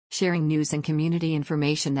sharing news and community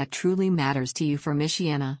information that truly matters to you for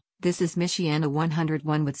Michiana. This is Michiana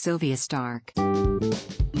 101 with Sylvia Stark.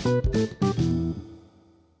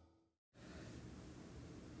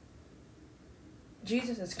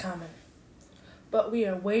 Jesus is coming, but we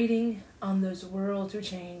are waiting on this world to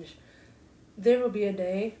change. There will be a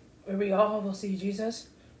day where we all will see Jesus.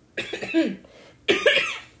 Oh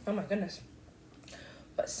my goodness.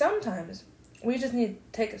 But sometimes we just need to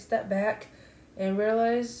take a step back and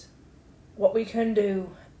realize what we can do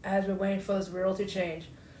as we're waiting for this world to change.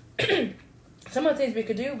 Some of the things we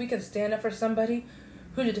could do, we can stand up for somebody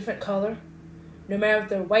who's a different color. No matter if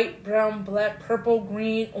they're white, brown, black, purple,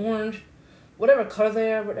 green, orange, whatever color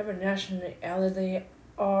they are, whatever nationality they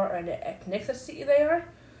are, or the ethnicity they are,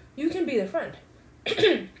 you can be their friend.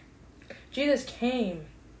 Jesus came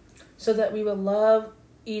so that we will love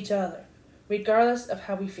each other, regardless of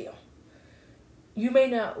how we feel. You may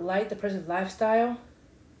not like the person's lifestyle,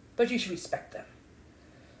 but you should respect them.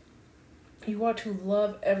 You are to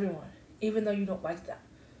love everyone, even though you don't like them.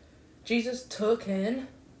 Jesus took in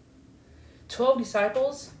 12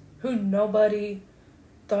 disciples who nobody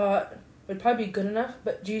thought would probably be good enough,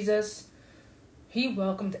 but Jesus, he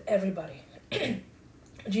welcomed everybody.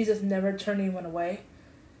 Jesus never turned anyone away.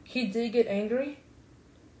 He did get angry,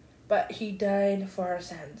 but he died for our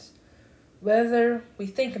sins. Whether we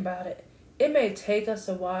think about it, it may take us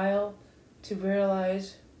a while to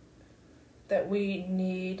realize that we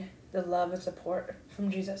need the love and support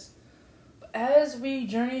from Jesus. But as we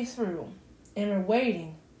journey through and we're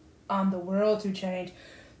waiting on the world to change,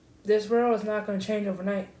 this world is not going to change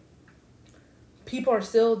overnight. People are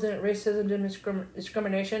still doing racism and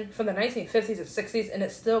discrimination from the 1950s and 60s, and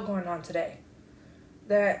it's still going on today.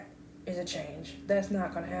 That is a change. That's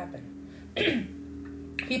not going to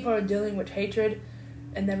happen. People are dealing with hatred,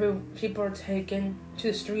 and people are taken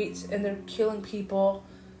to the streets, and they're killing people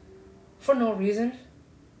for no reason.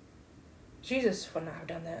 Jesus would not have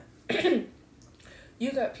done that.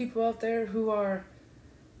 You got people out there who are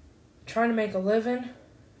trying to make a living,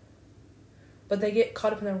 but they get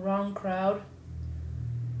caught up in the wrong crowd.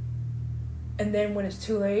 And then when it's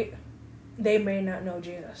too late, they may not know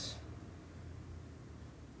Jesus.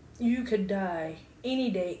 You could die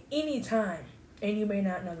any day, any time, and you may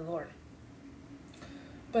not know the Lord.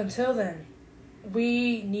 But until then,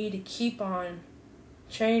 we need to keep on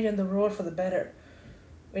changing the world for the better.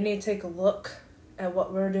 We need to take a look at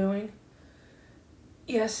what we're doing.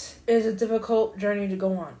 Yes, it is a difficult journey to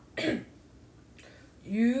go on.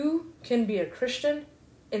 You can be a Christian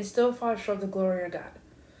and still fall short of the glory of God.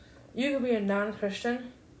 You can be a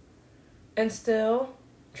non-Christian and still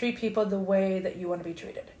treat people the way that you want to be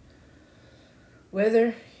treated.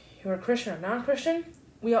 Whether you're a Christian or non-Christian,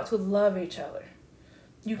 we ought to love each other.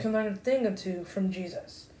 You can learn a thing or two from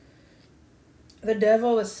Jesus. The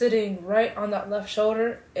devil is sitting right on that left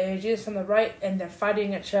shoulder, and Jesus on the right, and they're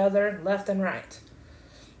fighting each other left and right.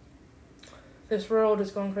 This world is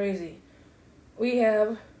going crazy. We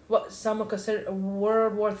have what some would consider a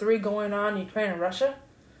World War III going on in Ukraine and Russia.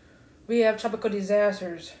 We have tropical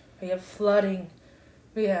disasters. We have flooding.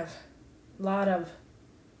 We have a lot of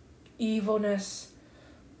evilness.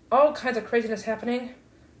 All kinds of craziness happening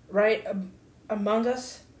right among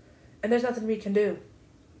us. And there's nothing we can do.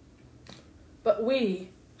 But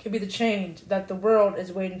we can be the change that the world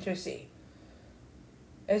is waiting to see.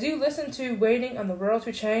 As you listen to Waiting on the World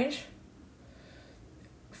to Change,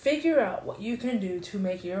 figure out what you can do to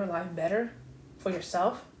make your life better for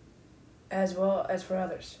yourself as well as for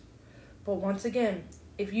others. But once again,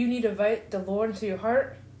 if you need to invite the Lord into your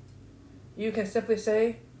heart, you can simply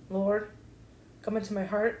say, Lord, come into my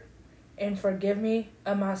heart and forgive me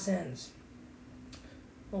of my sins.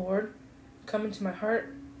 Lord, come into my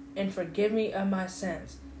heart and forgive me of my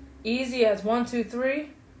sins. Easy as 1, 2, 3,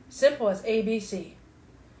 simple as ABC.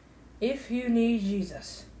 If you need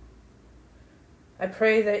Jesus, I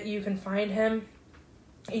pray that you can find him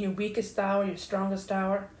in your weakest hour, your strongest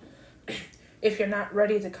hour. If you're not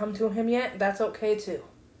ready to come to him yet, that's okay too.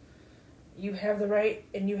 You have the right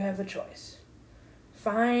and you have the choice.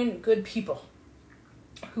 Find good people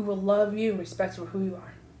who will love you and respect you for who you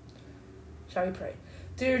are. Shall we pray?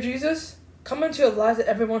 Dear Jesus, come into the lives of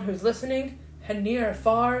everyone who's listening, and near or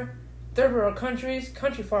far, third world countries,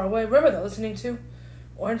 country far away, wherever they're listening to,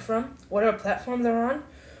 or from, whatever platform they're on,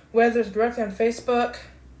 whether it's directly on Facebook,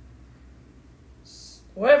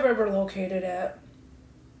 wherever we're located at,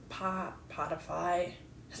 Spotify.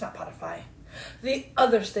 It's not Spotify. The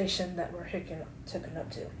other station that we're hooking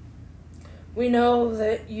up to. We know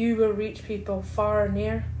that you will reach people far and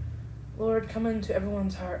near. Lord, come into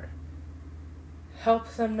everyone's heart. Help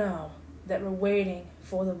them know that we're waiting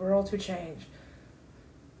for the world to change.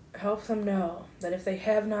 Help them know that if they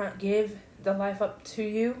have not give the life up to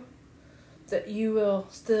you, that you will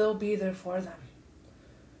still be there for them.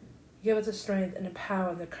 Give us the strength and the power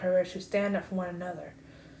and the courage to stand up for one another,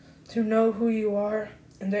 to know who you are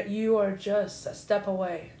and that you are just a step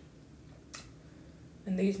away.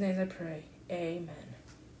 In these names I pray. Amen.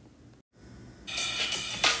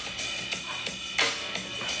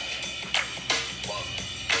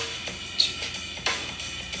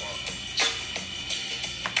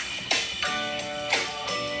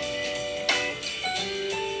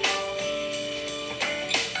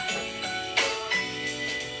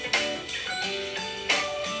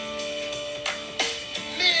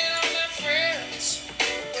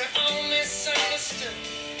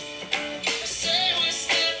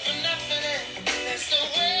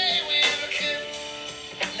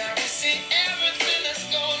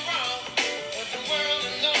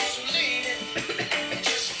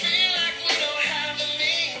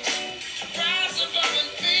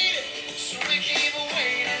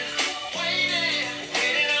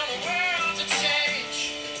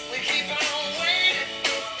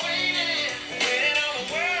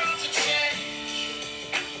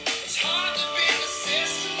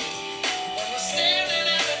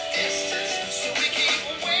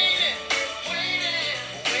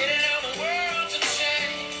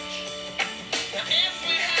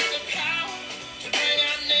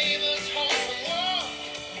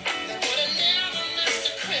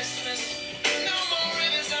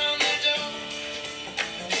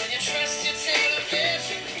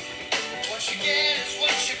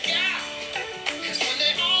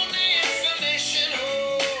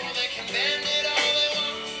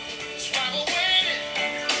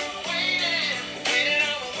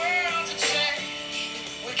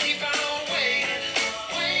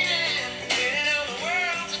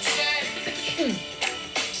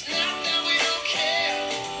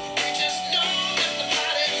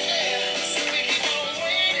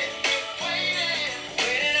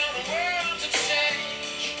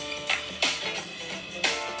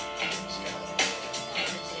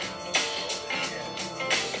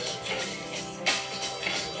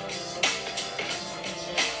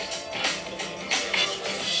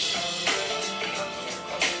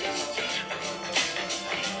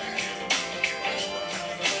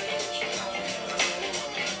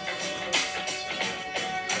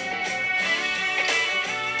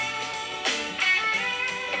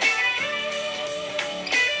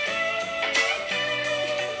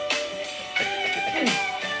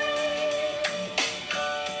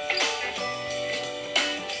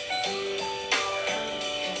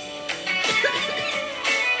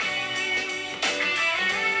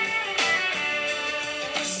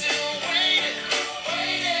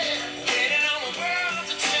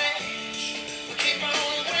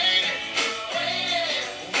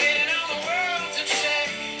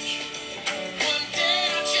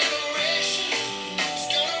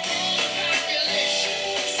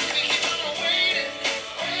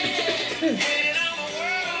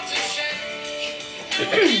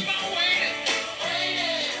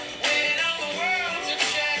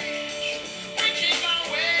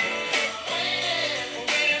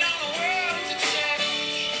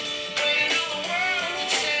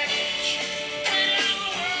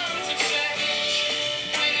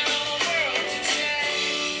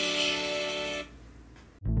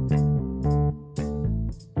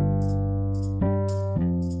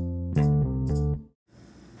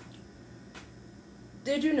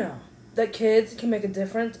 Did you know that kids can make a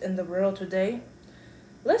difference in the world today?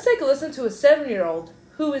 Let's take a listen to a 7-year-old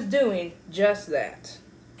who is doing just that.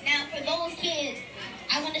 Now, for those kids,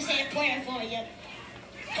 I want to say a prayer for you.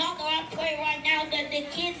 Father, I pray right now that the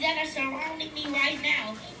kids that are surrounding me right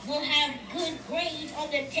now will have good grades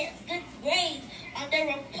on their tests, good grades on their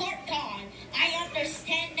report card. I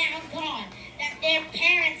understand now, God, that their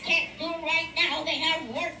parents can't do it right now. They have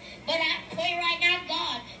work. But I pray right now,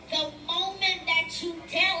 God, the moment that you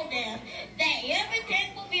tell them that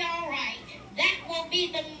everything will be all right, that will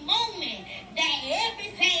be the moment that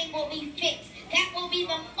everything will be fixed. That will be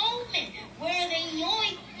the moment where the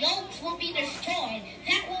yokes will be destroyed.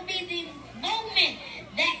 That will be the moment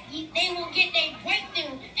that they will get their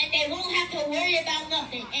breakthrough and they won't have to worry about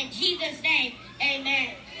nothing. In Jesus' name,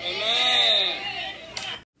 amen. Amen.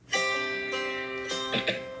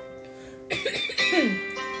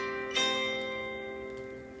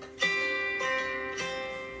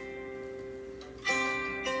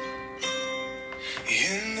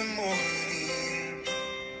 In the morning,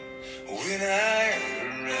 when I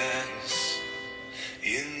rise,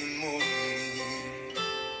 in the morning,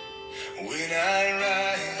 when I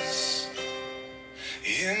rise,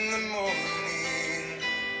 in the morning,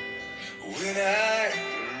 when I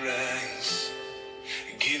rise.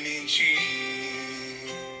 Give me Jesus.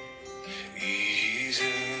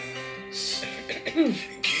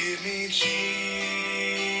 Give me Jesus.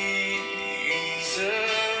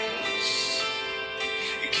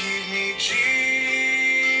 Give me Jesus.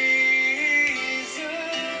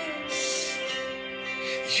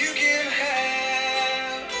 You can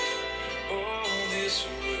have all this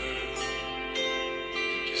world.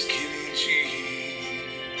 Just give me Jesus.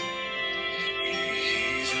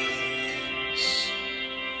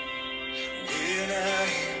 When I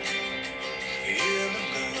am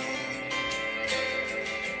alone,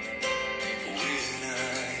 when I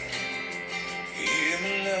am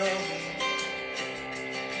alone,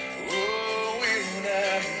 oh, when I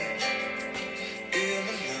am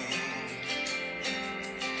alone,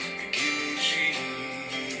 give me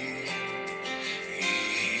Jesus.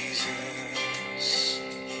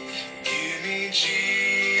 Give me Jesus.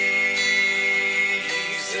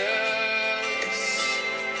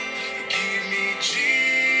 Give me Jesus.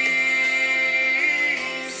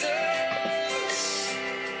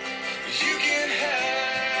 You can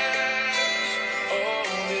have all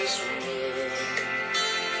this world.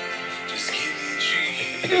 Just give me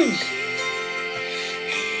Jesus.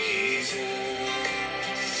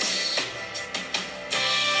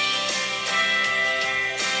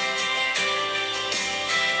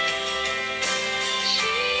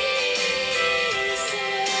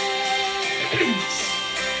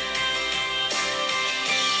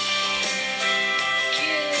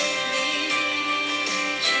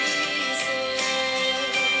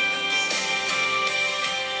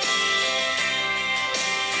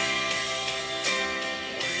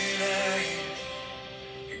 When I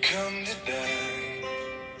come to die,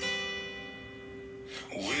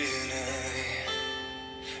 when I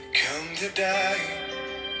come to die,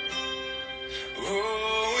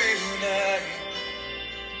 oh, when I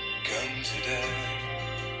come to die,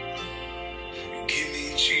 give me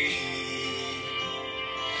Jesus,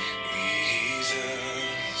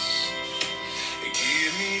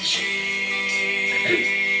 give me Jesus,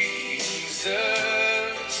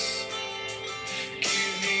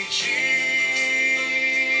 give me Jesus.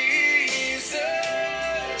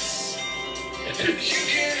 You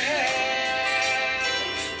can have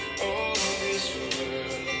all this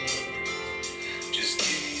world. Just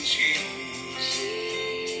give me Jesus.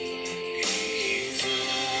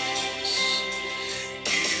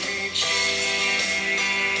 Give me Jesus.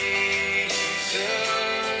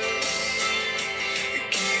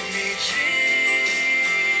 Give me Jesus.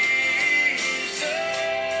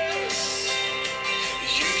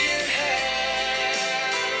 You can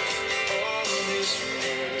have all this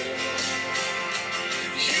world.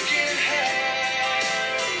 You can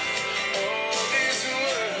have all this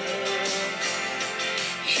world.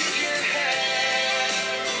 You can have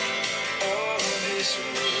all this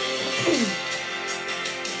world.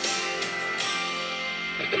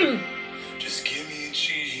 Just give me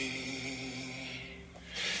Jesus.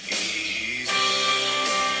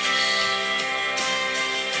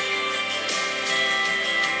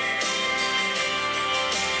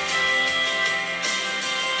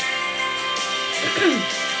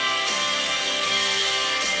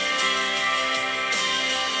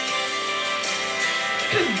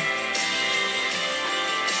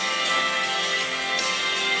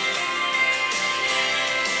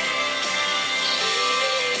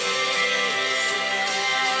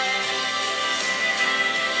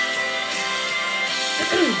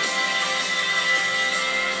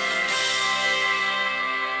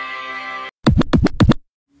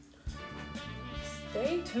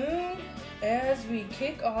 Stay tuned as we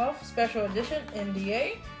kick off Special Edition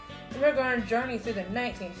NDA. And we're going to journey through the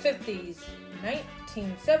 1950s,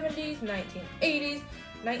 1970s, 1980s,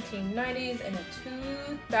 1990s, and the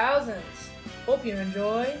 2000s. Hope you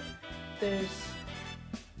enjoy this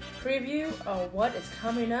preview of what is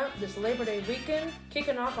coming up this Labor Day weekend,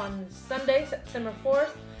 kicking off on Sunday, September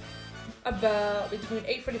 4th, about between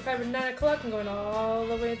 8:45 and 9 o'clock, and going all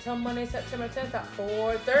the way until Monday, September 10th at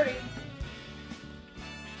 4:30.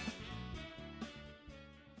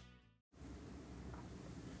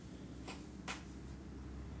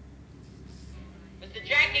 Mr.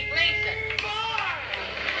 Jackie Gleason.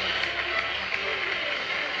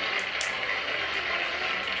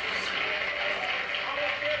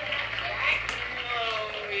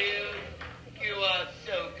 Oh, you are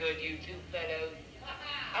so good, you two fellows.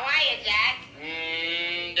 How are you, Jack?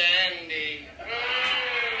 Dandy.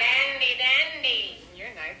 Dandy, dandy. You're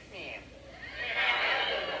a nice man.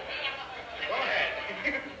 Go ahead.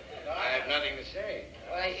 I have nothing to say.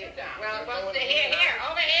 Well, Sit down. here,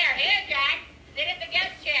 over here. Here, Jack. Sit at the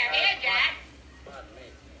guest chair. Here, Jack.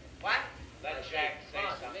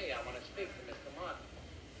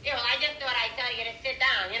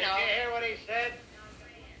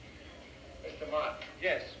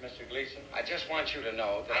 want you to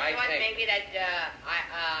know that I thought think... maybe that,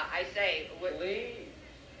 I say... Please.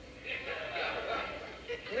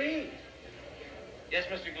 Please. Yes,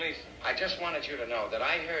 Mr. Gleason. I just wanted you to know that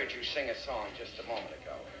I heard you sing a song just a moment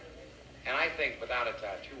ago. And I think, without a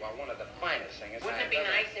doubt, you are one of the finest singers Wouldn't I it be have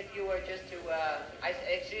ever... nice if you were just to,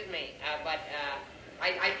 excuse me, I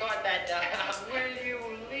thought that, Will you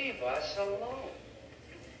leave us alone?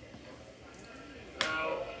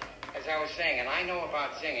 Now, as I was saying, and I know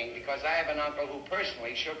about singing because I have an uncle who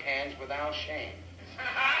personally shook hands with Al Shane. And,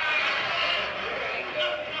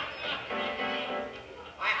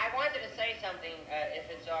 I wanted to say something, if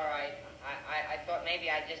it's all right. I thought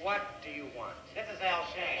maybe I just... What do you want? This is Al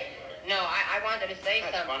Shane. No, I wanted to say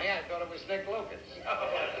That's something. funny. I thought it was Nick Lucas.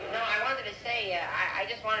 No, I wanted to say, I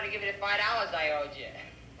just wanted to give you the $5 I owed you.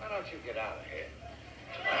 Why don't you get out of here?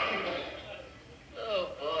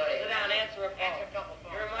 Oh, boy. Sit down, answer a phone. Answer a couple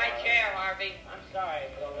phones. You're in my chair, Harvey. I'm sorry,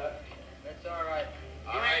 Hilda. That's all right.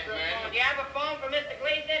 All right, answer a man. phone. Do you have a phone for Mr.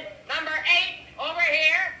 Gleason? Number 8, over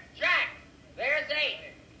here. Jack, there's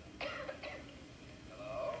 8.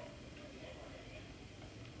 Hello?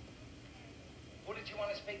 Who did you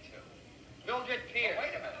want to speak to? Mildred Pierce. Oh,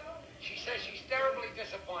 wait a minute. She says she's terribly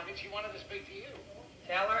disappointed. She wanted to speak to you.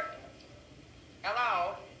 Tell her.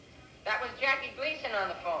 Hello? That was Jackie Gleason on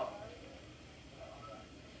the phone.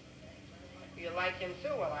 You like him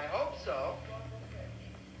too? Well, I hope so.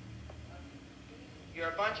 You're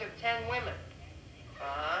a bunch of 10 women.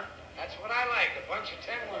 Uh-huh. That's what I like, a bunch of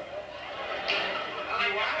 10 women.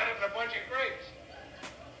 I like that better than a bunch of grapes.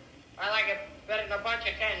 I like it better than a bunch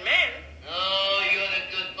of 10 men. Oh, you're a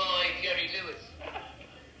good boy, Jerry Lewis.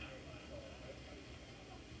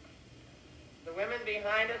 The women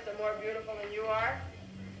behind us are more beautiful than you are?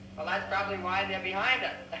 Well, that's probably why they're behind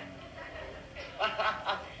us.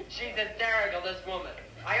 She's hysterical, this woman.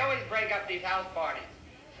 I always break up these house parties.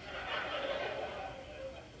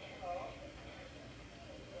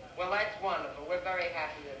 Well, that's wonderful. We're very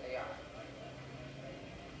happy that they are.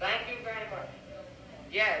 Thank you very much.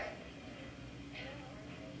 Yes.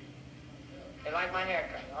 They like my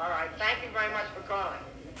haircut. All right. Thank you very much for calling.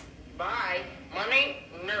 Bye. Money?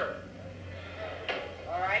 No.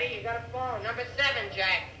 All righty. You got a phone. Number 7,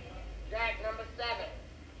 Jack. Jack, number 7.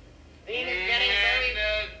 Dean is getting very...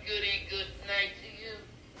 Goody good night to you.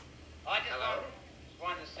 I just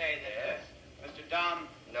wanted to say that, Mr. Dom...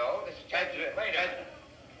 No, this is Jackie. Wait a minute.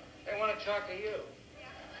 They want to talk to you.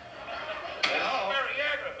 Hello? Very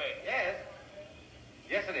aggravating. Yes.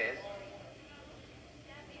 Yes, it is.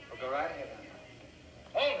 Well, go right ahead.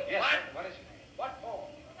 Hold it. Yes. What? What is it? What phone?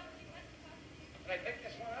 Did I pick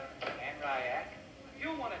this one up? And Ryak. You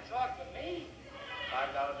want to talk to me?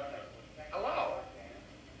 $5 donation. Hello.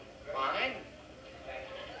 Fine.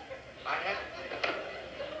 I have...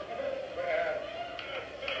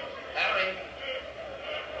 Harry.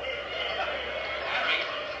 Harry.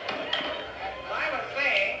 As I was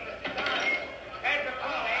saying, Mr. Don, head the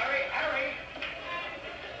phone. Harry. Harry,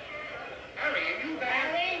 are you there?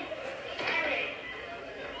 Harry.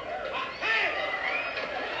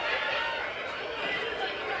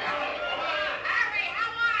 Harry, how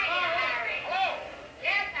are you, Harry? Hello.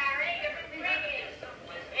 Yes, Harry. You're ringing.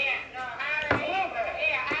 Here, no, Harry. Hello there.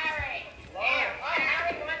 Here, Harry. Hello. Here. Oh,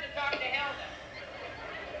 Harry wants to talk to Hilda.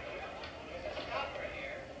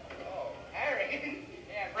 Oh, Harry.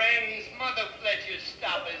 Friends, Mother Fletcher's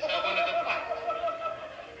stoppers are one of the fights.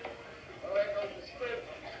 Oh, there goes the script.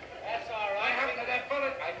 That's all I right. have to that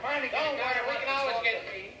bullet. I finally Don't got worry. it.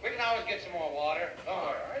 We can always get some more water. Don't All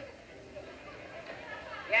worry. right.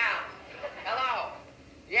 Yeah. Hello.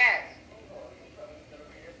 Yes.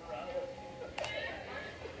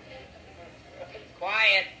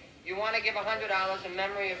 Quiet. You want to give $100 in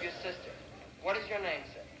memory of your sister. What is your name,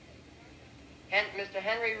 sir? Mr.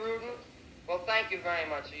 Henry Rudin? Well, thank you very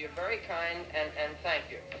much. You're very kind, and thank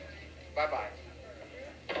you. Bye-bye.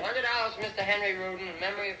 $100, Mr. Henry Rudin, in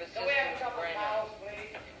memory of his sister. Can we have a couple Very towels, nice.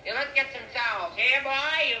 please? Yeah, let's get some towels. Here,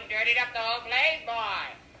 boy, you've dirtied up the whole place,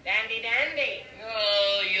 boy. Dandy, dandy.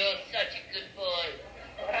 Oh, you're such a good boy.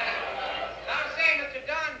 I'm saying, Mr.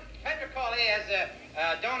 Don Petricoli has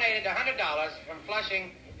donated $100 from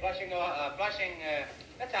Flushing. That's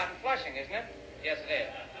out in Flushing, isn't it? Yes, it is.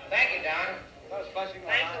 Thank you, Don. That was Flushing.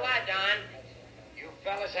 Thanks a lot, Don. You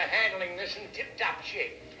fellas are handling this in tip-top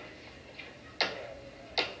shape.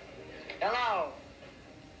 Hello.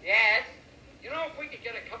 Yes. You know, if we could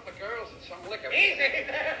get a couple of girls and some liquor... Easy.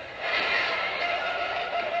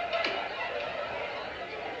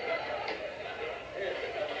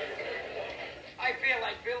 I feel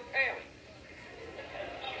like Bill Paley.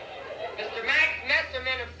 Mr. Max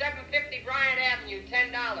Messerman of 750 Bryant Avenue,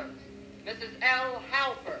 $10. Mrs. L.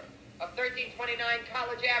 Halper of 13 1329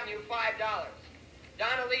 College Avenue, $5.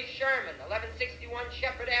 Donna Lee Sherman, 1161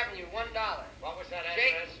 Shepherd Avenue, $1. What was that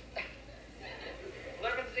Jake, address?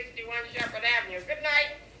 1161 Shepherd Avenue. Good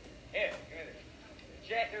night. Here, give me this.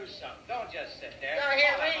 Jack, do something. Don't just sit there. No,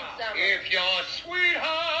 here, Call him read out. something. If your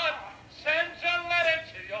sweetheart sends a letter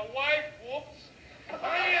to your wife, whoops.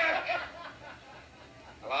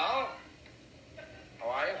 Hello? How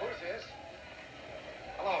are you? Who's this?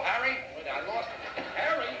 Hello, Harry? Wait, I lost him.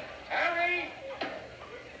 Harry? Harry?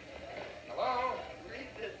 Hello?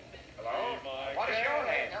 Hello? What is your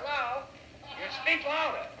name? Hello? You speak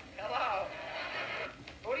louder. Hello?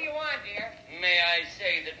 Who do you want, dear? May I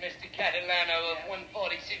say that Mr. Catalano of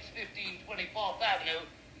 146 15 24th Avenue,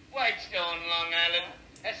 Whitestone, Long Island,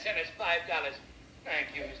 has sent us $5.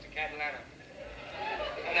 Thank you, Mr. Catalano.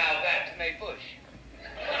 Now back to May Bush.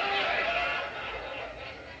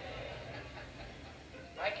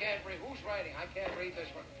 I can't read. Who's writing? I can't read this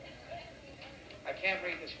one. I can't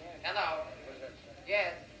read this one. Hello? Who's that?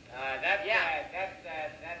 Yes.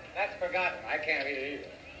 That's forgotten. I can't read it either.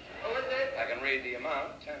 Who is it? I can read the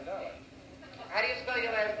amount, $10. How do you spell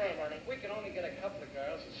your last name, honey? We can only get a couple of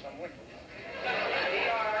girls and some winkles.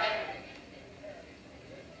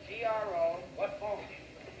 G-R-O. What phone?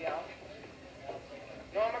 Yeah.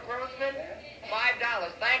 Norma Grossman?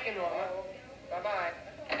 $5. Thank you, Norma.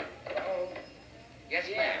 Bye-bye. Hello? Yes,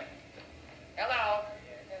 Yeah. ma'am. Hello?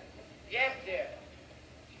 Yes, dear.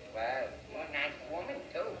 Well, What a nice woman,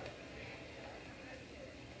 too.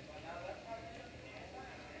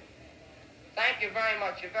 Thank you very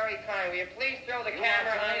much. You're very kind. Will you please throw the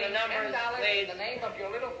camera on the numbers, please? the name of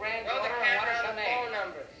your little Throw granddaughter, the and what camera is on her the name? phone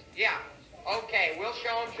numbers. Yeah. Okay, we'll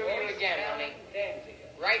show them to you again, honey.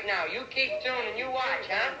 Right now. You keep tuning. You watch,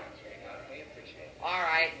 huh? We appreciate it. All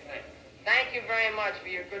right. Thank you very much for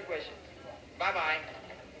your good wishes. Bye-bye.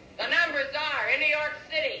 The numbers are in New York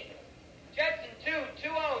City, Judson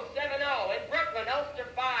 22070. In Brooklyn, Ulster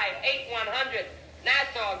 58100.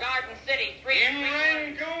 Nassau, Garden City 3. In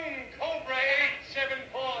Rangoon, Cobra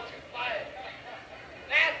 87425.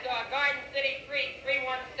 Nassau, Garden City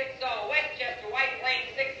 33160. Westchester, White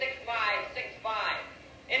Plains 66565.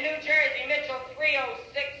 In New Jersey, Mitchell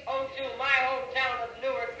 30602. My hometown of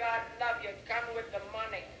Newark. God love you. Come with the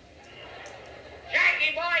money.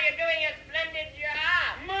 Jackie boy, you're doing a splendid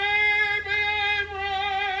job. Maybe I'm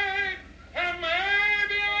right, and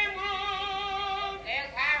maybe I'm wrong.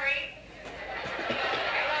 There's Harry.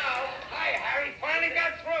 Hello. Hi, Harry. Finally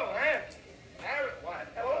got through, huh? Harry, what?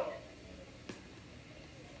 Hello?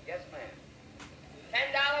 Yes, ma'am.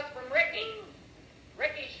 $10 from Ricky.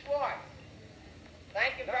 Ricky Schwartz.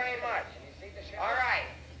 Thank you very much. Can you see the show? All right.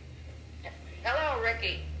 Hello,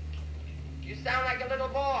 Ricky. You sound like a little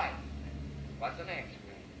boy. What's the name,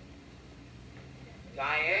 sweetie? Your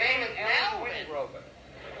name is Ellen Melvin. Whitbroker.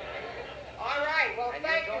 All right. Well, And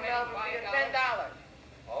thank you you, donated Melvin, for your $5?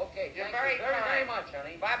 $10. Okay, You're thank very you very, very kind. much,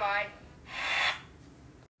 honey. Bye-bye.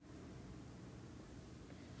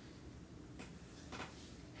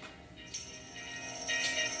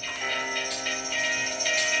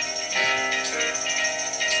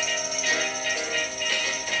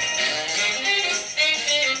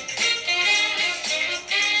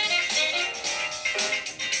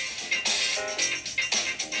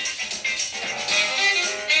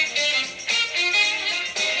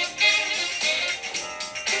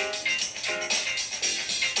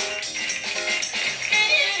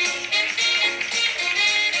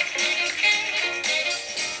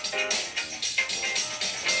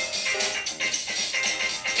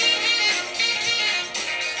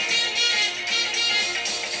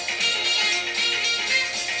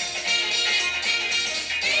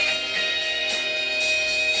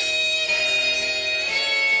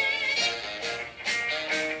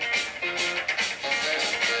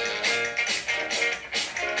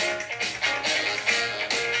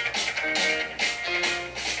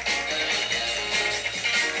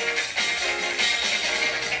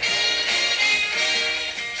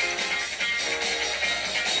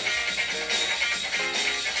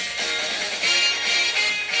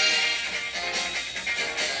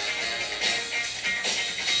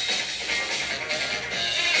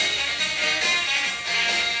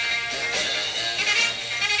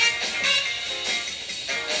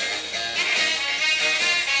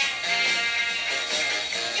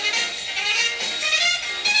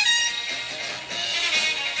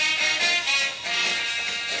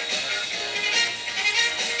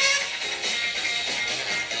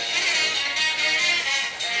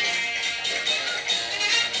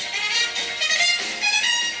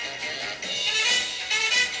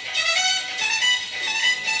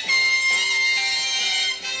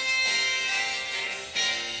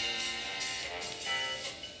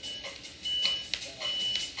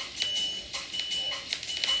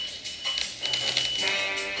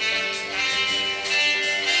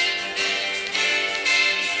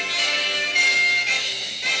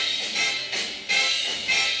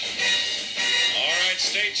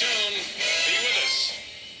 Stay tuned. Be with us.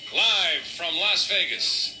 Live from Las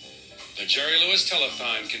Vegas. The Jerry Lewis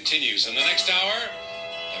Telethon continues in the next hour.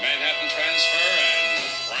 The Manhattan Transfer and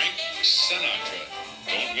Frank Sinatra.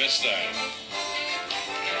 Don't miss that.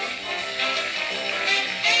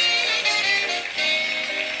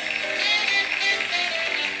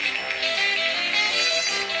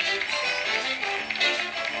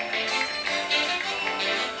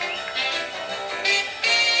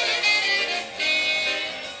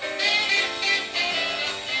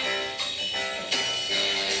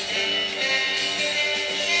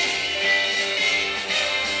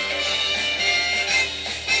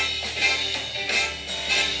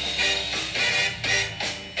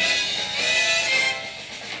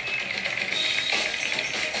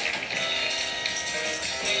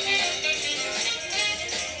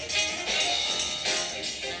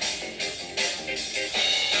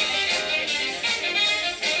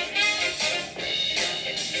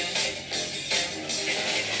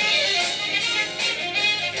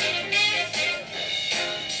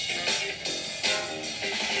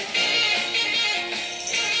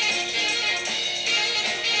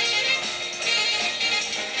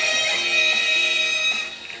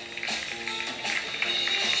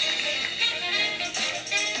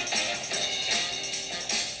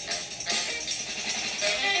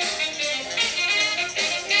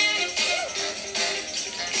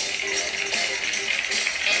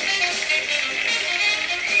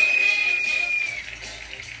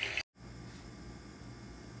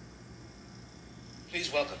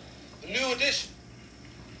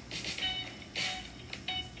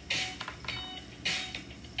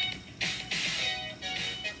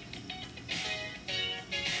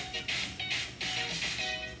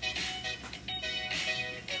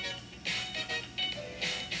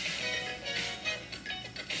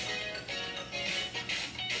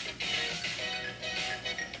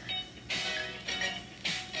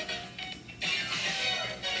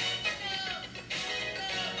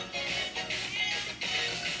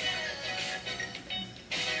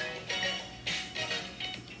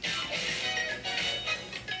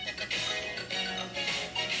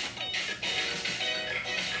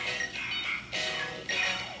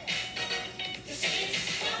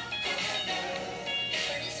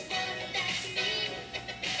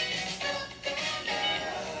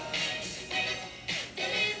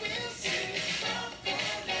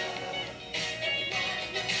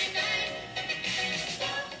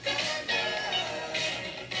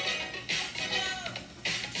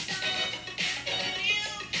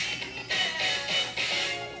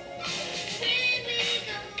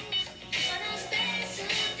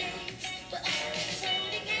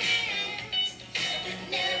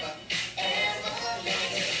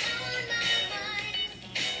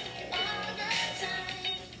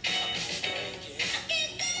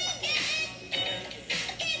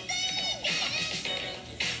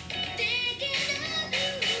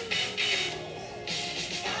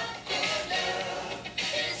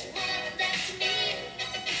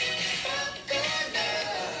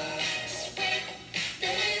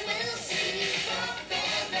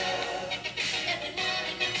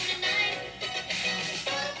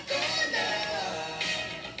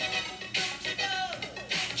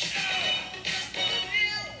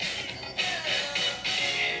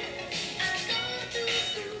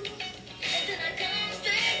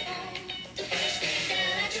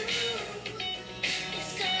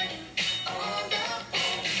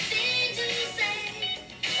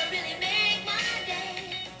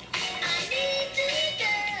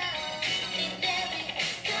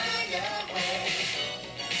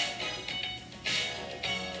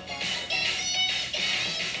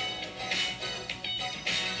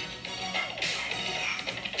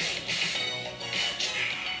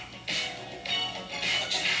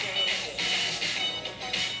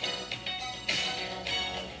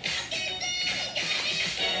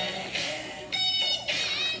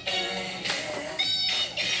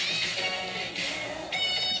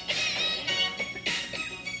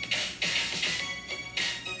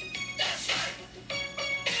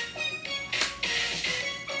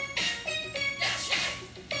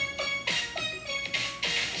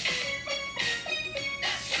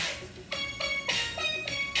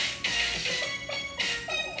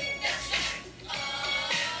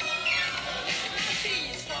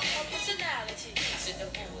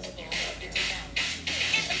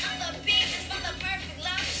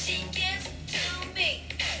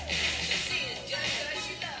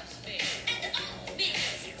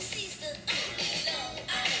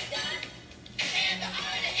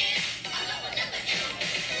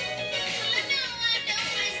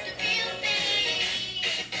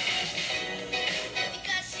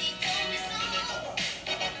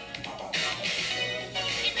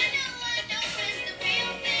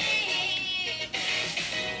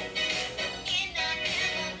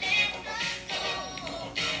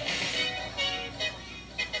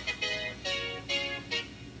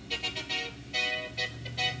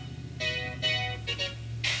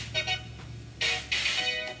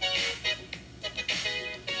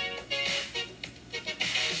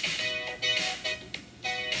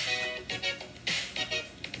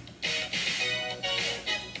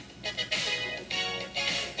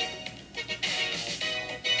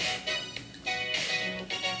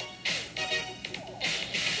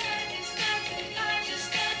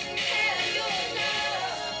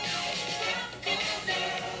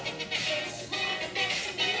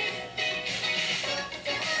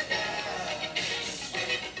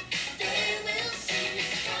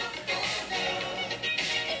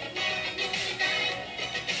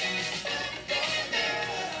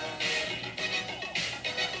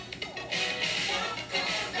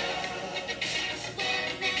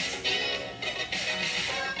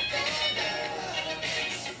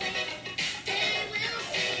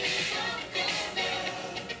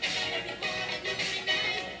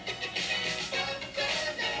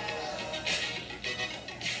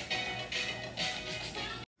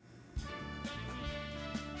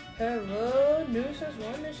 Hello, Newsers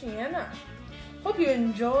One Michiana. Hope you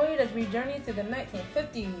enjoyed as we journeyed through the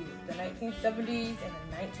 1950s, the 1970s, and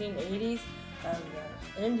the 1980s of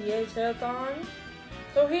the MDA Telethon.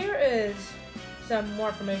 So here is some more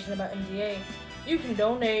information about MDA. You can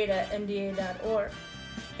donate at MDA.org.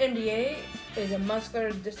 MDA is a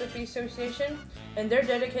muscular dystrophy association, and they're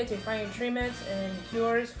dedicated to finding treatments and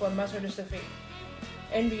cures for muscular dystrophy.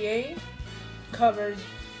 MDA covers,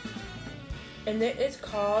 and it's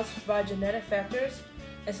caused by genetic factors,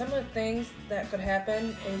 and some of the things that could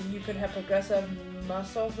happen is you could have progressive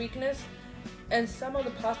muscle weakness, and some of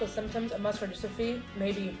the possible symptoms of muscular dystrophy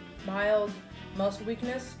may be mild muscle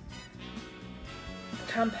weakness,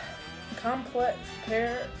 complex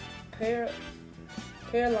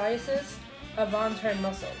paralysis of voluntary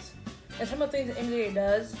muscles. And some of the things that MDA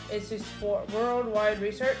does is to support worldwide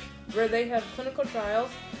research where they have clinical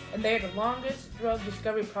trials, and they are the longest drug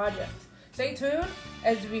discovery project. Stay tuned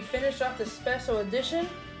as we finish off the special edition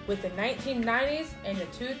with the 1990s and the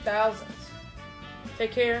 2000s.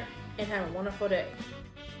 Take care and have a wonderful day.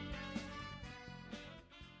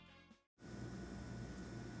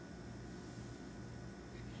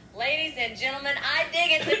 Ladies and gentlemen, I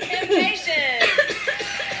dig it, the Temptations.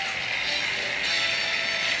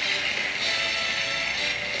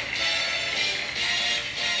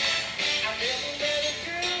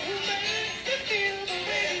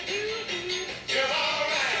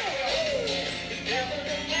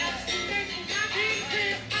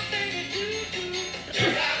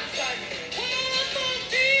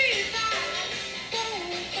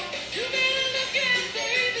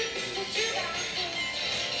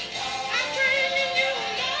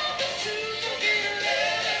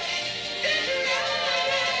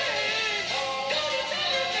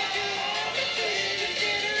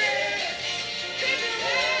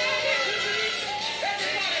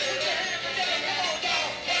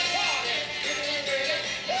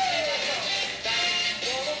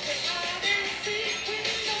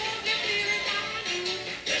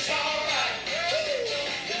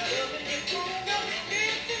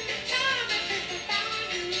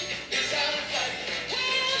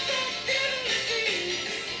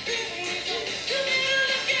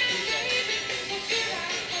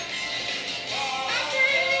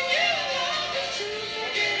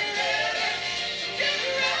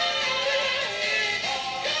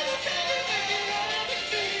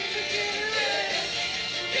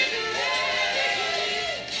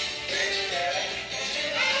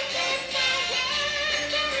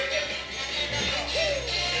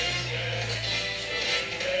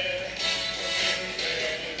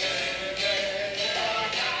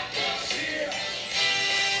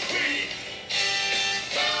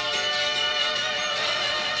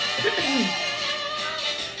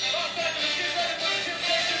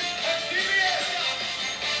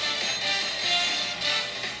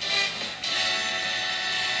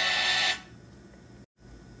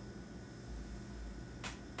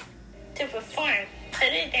 To perform, put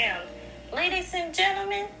it down. Ladies and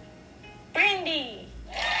gentlemen, Brandy.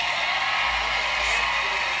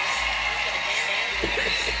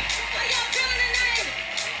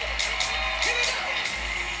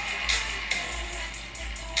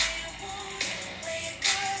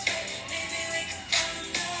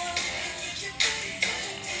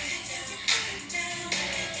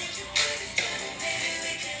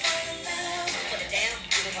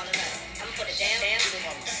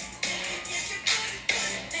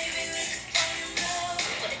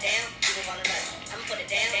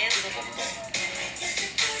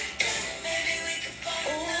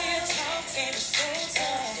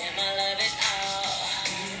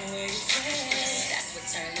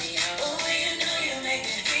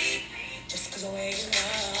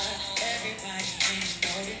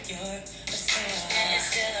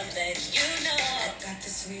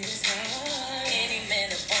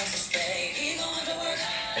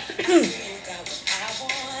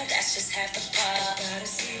 That's just half the part. Gotta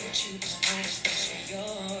see what you want, especially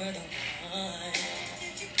you're the one.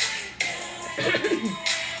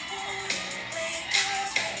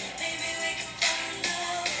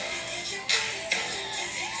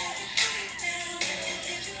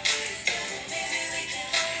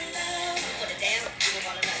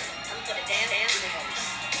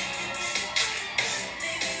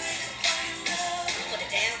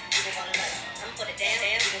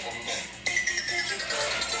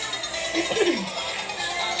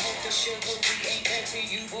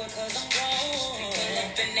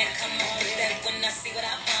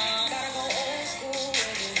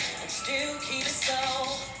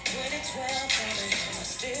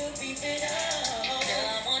 Still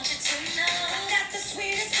I want you to know I got the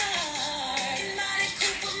sweetest heart. Nobody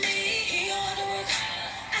cool for me.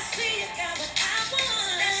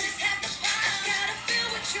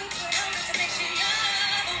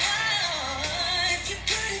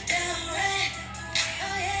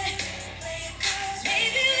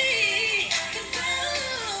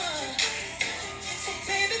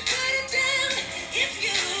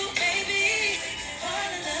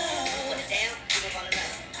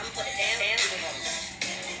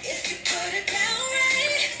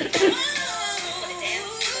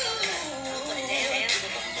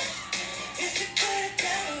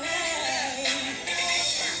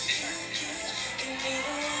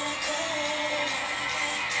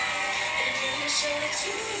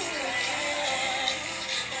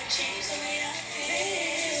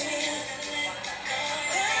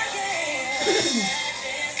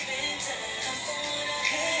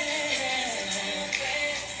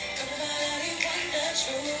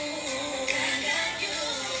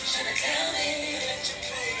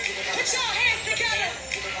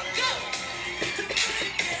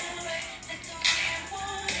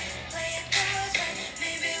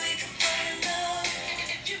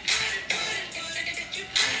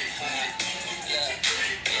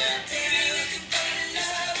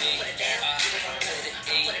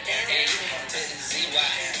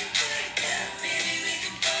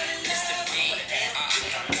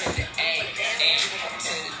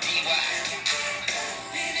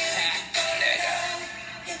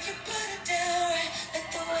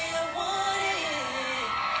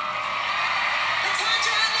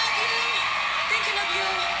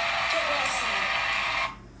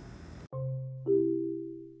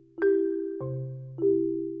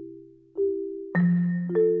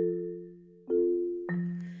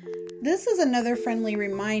 another friendly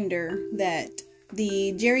reminder that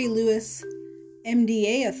the Jerry Lewis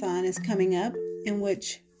MDA-a-thon is coming up, in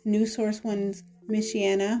which New Source One's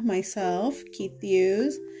Michiana, myself, Keith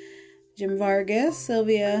Hughes, Jim Vargas,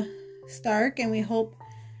 Sylvia Stark, and we hope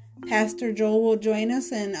Pastor Joel will join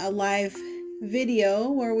us in a live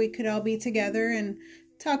video where we could all be together and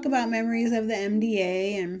talk about memories of the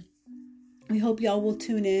MDA, and we hope y'all will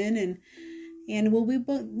tune in, and we'll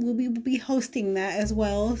be hosting that as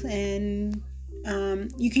well. And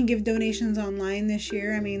you can give donations online this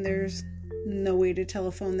year. I mean, there's no way to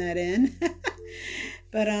telephone that in.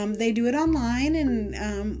 But they do it online,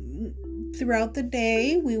 and throughout the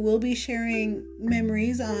day we will be sharing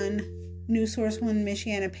memories on New Source One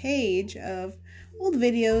Michiana page of old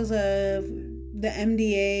videos of the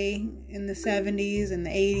MDA in the 70s and the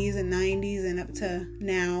 80s and 90s and up to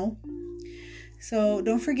now. So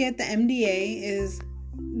don't forget, the MDA is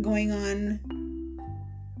going on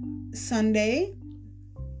Sunday.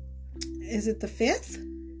 Is it the 5th?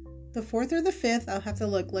 The 4th or the 5th? I'll have to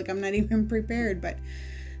look. Like, I'm not even prepared, but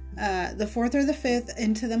the 4th or the 5th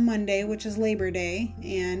into the Monday, which is Labor Day,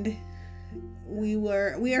 and we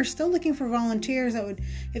are still looking for volunteers that would,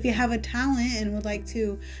 if you have a talent and would like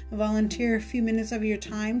to volunteer a few minutes of your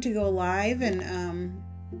time to go live and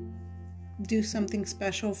do something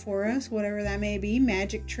special for us, whatever that may be,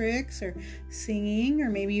 magic tricks or singing, or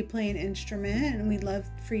maybe you play an instrument, and we'd love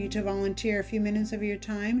for you to volunteer a few minutes of your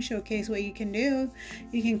time, showcase what you can do.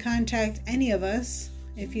 You can contact any of us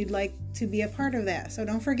if you'd like to be a part of that. So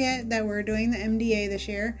don't forget that we're doing the MDA this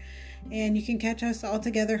year, and you can catch us all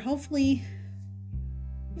together, hopefully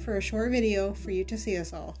for a short video for you to see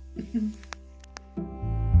us all.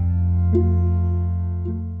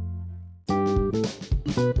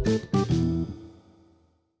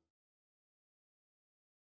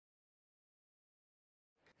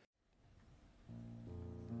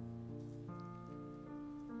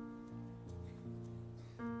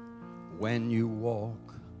 When you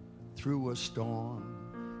walk through a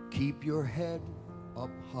storm, keep your head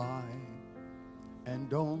up high, and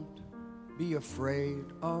don't be afraid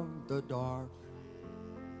of the dark.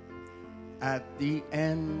 At the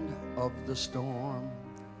end of the storm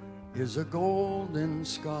is a golden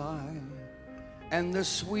sky and the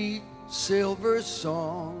sweet silver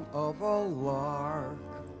song of a lark.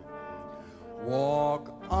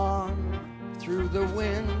 Walk on through the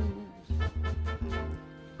wind,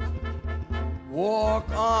 walk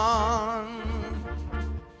on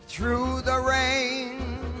through the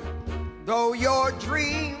rain, though your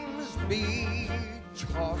dreams be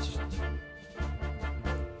tossed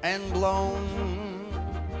and blown.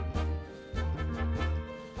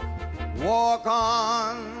 Walk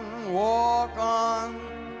on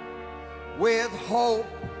with hope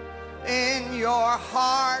in your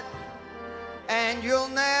heart, and you'll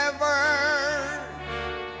never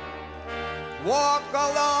walk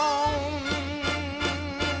alone.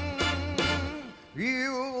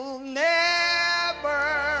 You'll never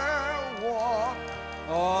walk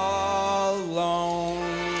alone.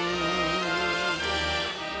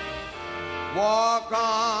 Walk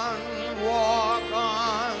on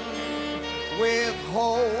with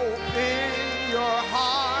hope in your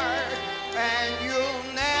heart, and you'll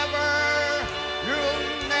never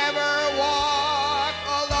walk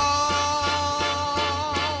alone.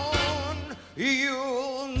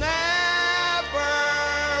 You'll never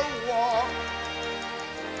walk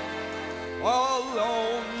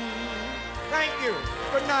alone. Thank you.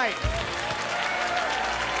 Good night.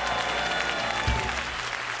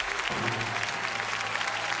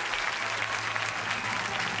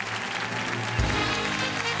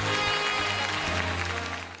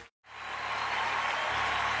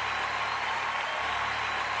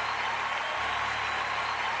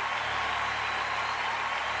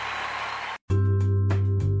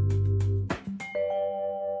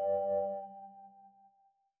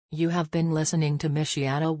 You have been listening to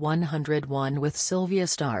Michiana 101 with Sylvia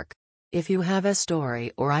Stark. If you have a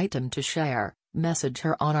story or item to share, message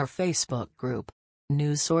her on our Facebook group,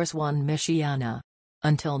 News Source One Michiana.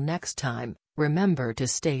 Until next time, remember to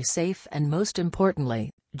stay safe, and most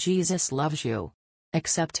importantly, Jesus loves you.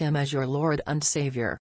 Accept Him as your Lord and Savior.